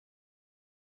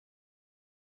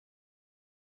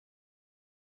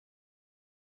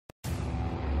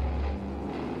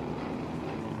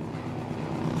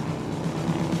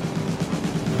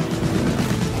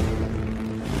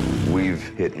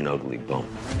hit an ugly bump.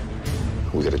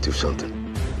 We gotta do something,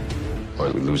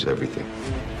 or we lose everything.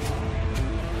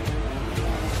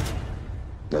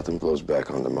 Nothing blows back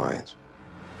on the Mayans.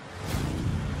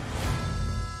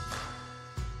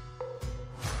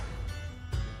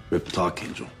 Rip talk,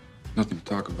 Angel. Nothing to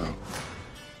talk about.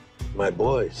 My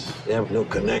boys, they have no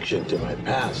connection to my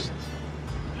past.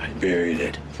 I buried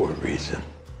it for a reason.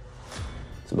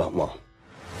 It's about Mom.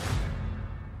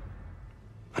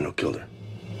 I know killed her.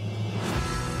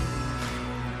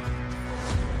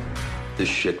 This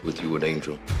shit with you and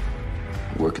Angel,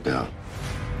 work it out.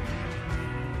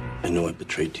 I know I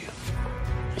betrayed you.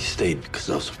 I stayed because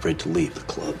I was afraid to leave the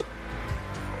club.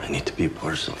 I need to be a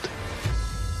part of something.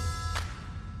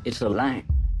 It's a line.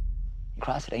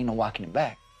 Cross it, ain't no walking it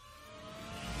back.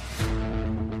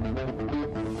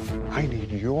 I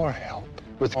need your help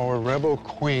with our rebel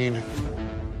queen.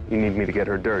 You need me to get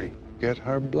her dirty. Get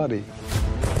her bloody.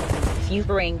 If you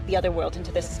bring the other world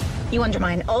into this, you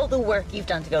undermine all the work you've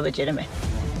done to go legitimate.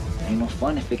 Ain't no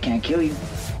fun if it can't kill you.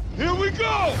 Here we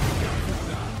go!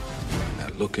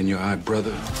 That look in your eye,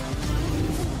 brother.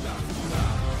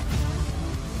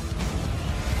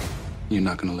 You're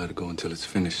not gonna let it go until it's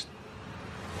finished.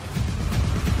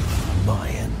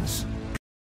 Mayans.